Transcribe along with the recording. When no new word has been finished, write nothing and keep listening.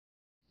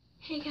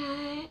Hey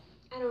guys,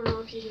 I don't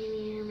know if you can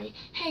even hear me.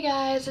 Hey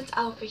guys, it's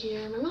Alpha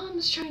here. My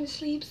mom's trying to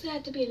sleep, so I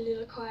had to be a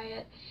little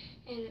quiet.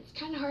 And it's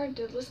kind of hard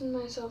to listen to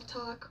myself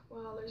talk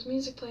while there's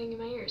music playing in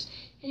my ears.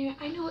 Anyway,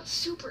 I know it's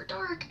super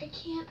dark. I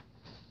can't.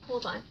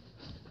 Hold on.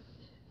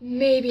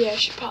 Maybe I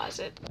should pause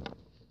it.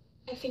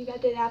 I think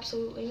that did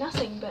absolutely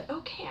nothing, but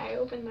okay, I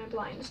opened my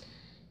blinds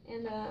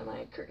and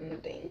my curtain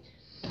thing.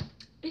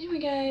 Anyway,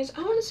 guys,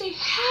 I want to say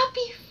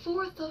Happy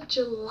 4th of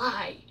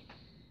July.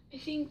 I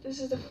think this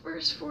is the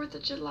first 4th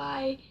of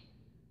July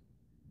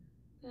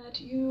that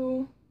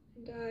you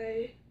and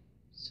I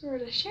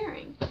sort of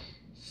sharing.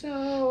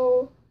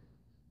 So,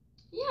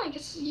 yeah, I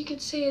guess you could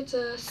say it's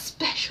a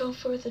special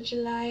 4th of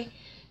July.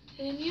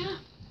 And yeah,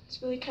 it's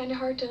really kind of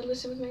hard to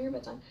listen with my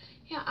earbuds on.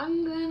 Yeah,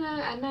 I'm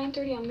gonna, at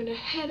 9:30, I'm gonna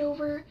head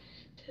over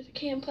to the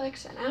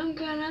Camplex and I'm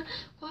gonna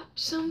watch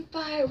some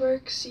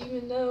fireworks,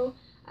 even though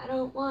I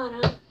don't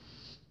wanna.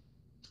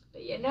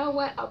 But you know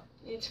what?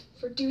 It's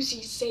for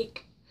Deucey's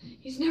sake.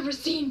 He's never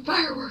seen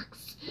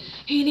fireworks.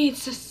 He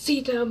needs to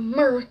see the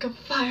America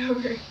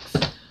fireworks.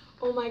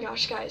 Oh my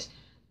gosh, guys.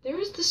 There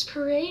was this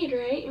parade,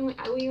 right? And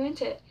we went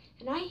to it.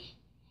 And I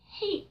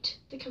hate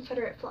the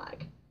Confederate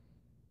flag.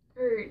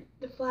 Or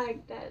the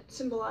flag that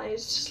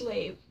symbolized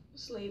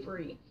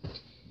slavery.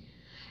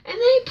 And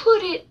they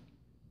put it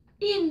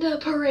in the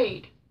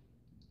parade.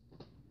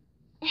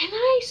 And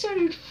I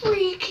started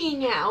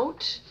freaking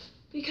out.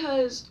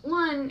 Because,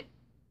 one,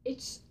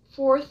 it's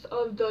 4th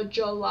of the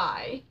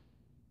July.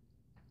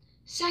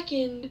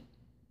 Second,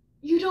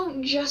 you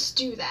don't just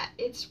do that.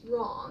 It's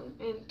wrong.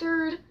 And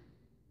third,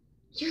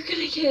 you're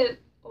gonna get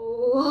a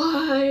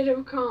lot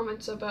of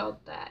comments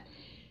about that.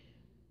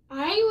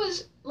 I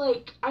was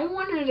like, I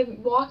wanted to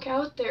walk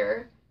out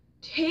there,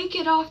 take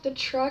it off the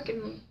truck,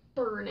 and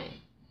burn it.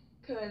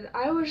 Because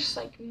I was just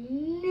like,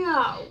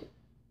 no.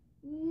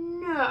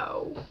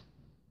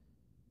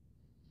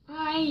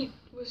 I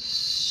was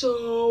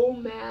so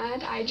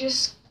mad. I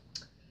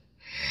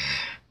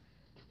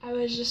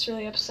was just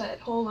really upset.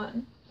 Hold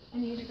on. I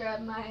need to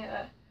grab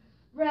my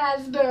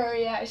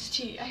raspberry iced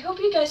tea. I hope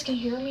you guys can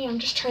hear me. I'm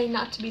just trying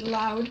not to be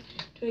loud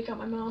to wake up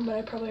my mom, but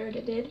I probably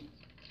already did.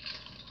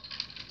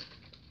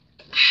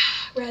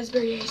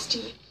 Raspberry iced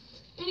tea.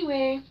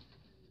 Anyway,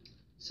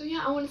 so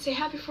yeah, I want to say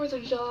happy 4th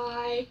of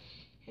July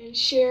and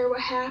share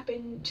what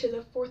happened to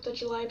the 4th of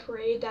July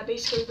parade that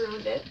basically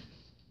ruined it.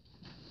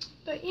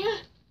 But yeah,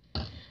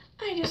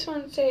 I just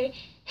want to say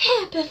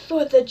happy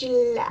 4th of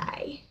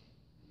July.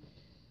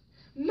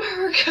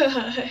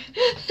 America!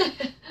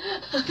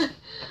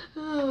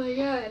 Oh my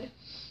god.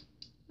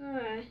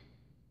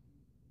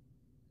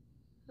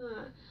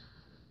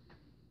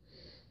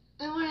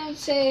 I want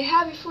to say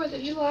happy 4th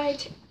of July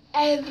to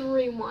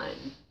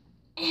everyone.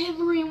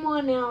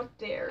 Everyone out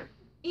there.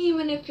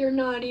 Even if you're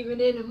not even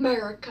in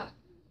America.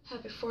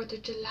 Happy 4th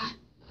of July.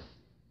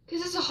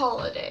 Because it's a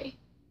holiday.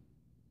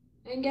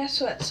 And guess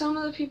what? Some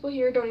of the people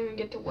here don't even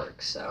get to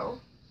work,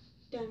 so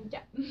dun.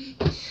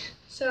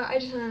 So I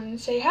just wanted to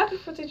say happy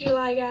 4th of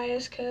July,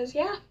 guys, because,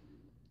 yeah,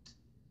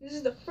 this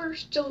is the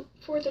first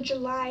 4th of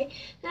July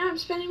that I'm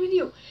spending with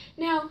you.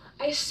 Now,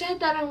 I said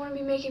that I want to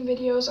be making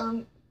videos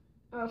on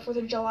 4th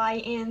of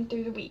July and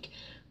through the week,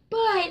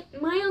 but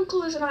my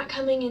uncle is not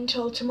coming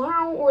until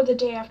tomorrow or the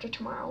day after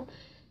tomorrow,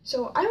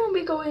 so I won't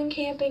be going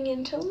camping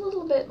until a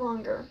little bit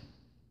longer.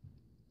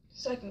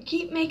 So I can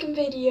keep making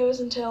videos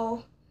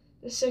until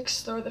the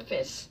 6th or the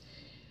 5th.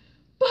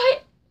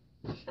 But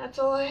that's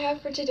all I have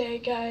for today,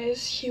 guys.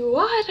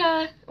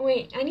 Hiwata!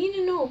 Wait, I need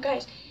to know,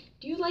 guys,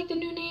 do you like the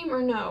new name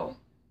or no?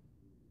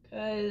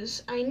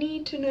 Because I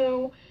need to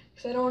know,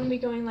 because I don't want to be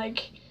going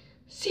like,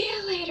 see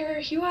you later,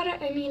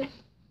 Hiwata, I mean,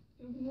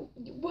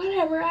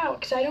 whatever out,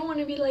 because I don't want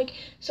to be like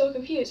so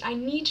confused. I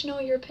need to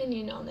know your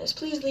opinion on this.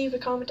 Please leave a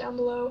comment down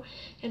below,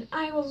 and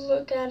I will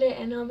look at it,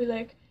 and I'll be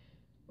like,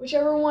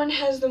 whichever one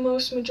has the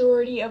most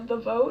majority of the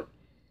vote,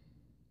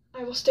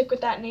 I will stick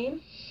with that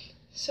name.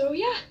 So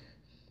yeah.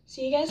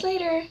 See you guys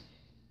later.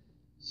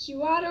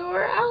 Hiwata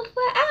or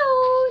Alpha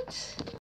out!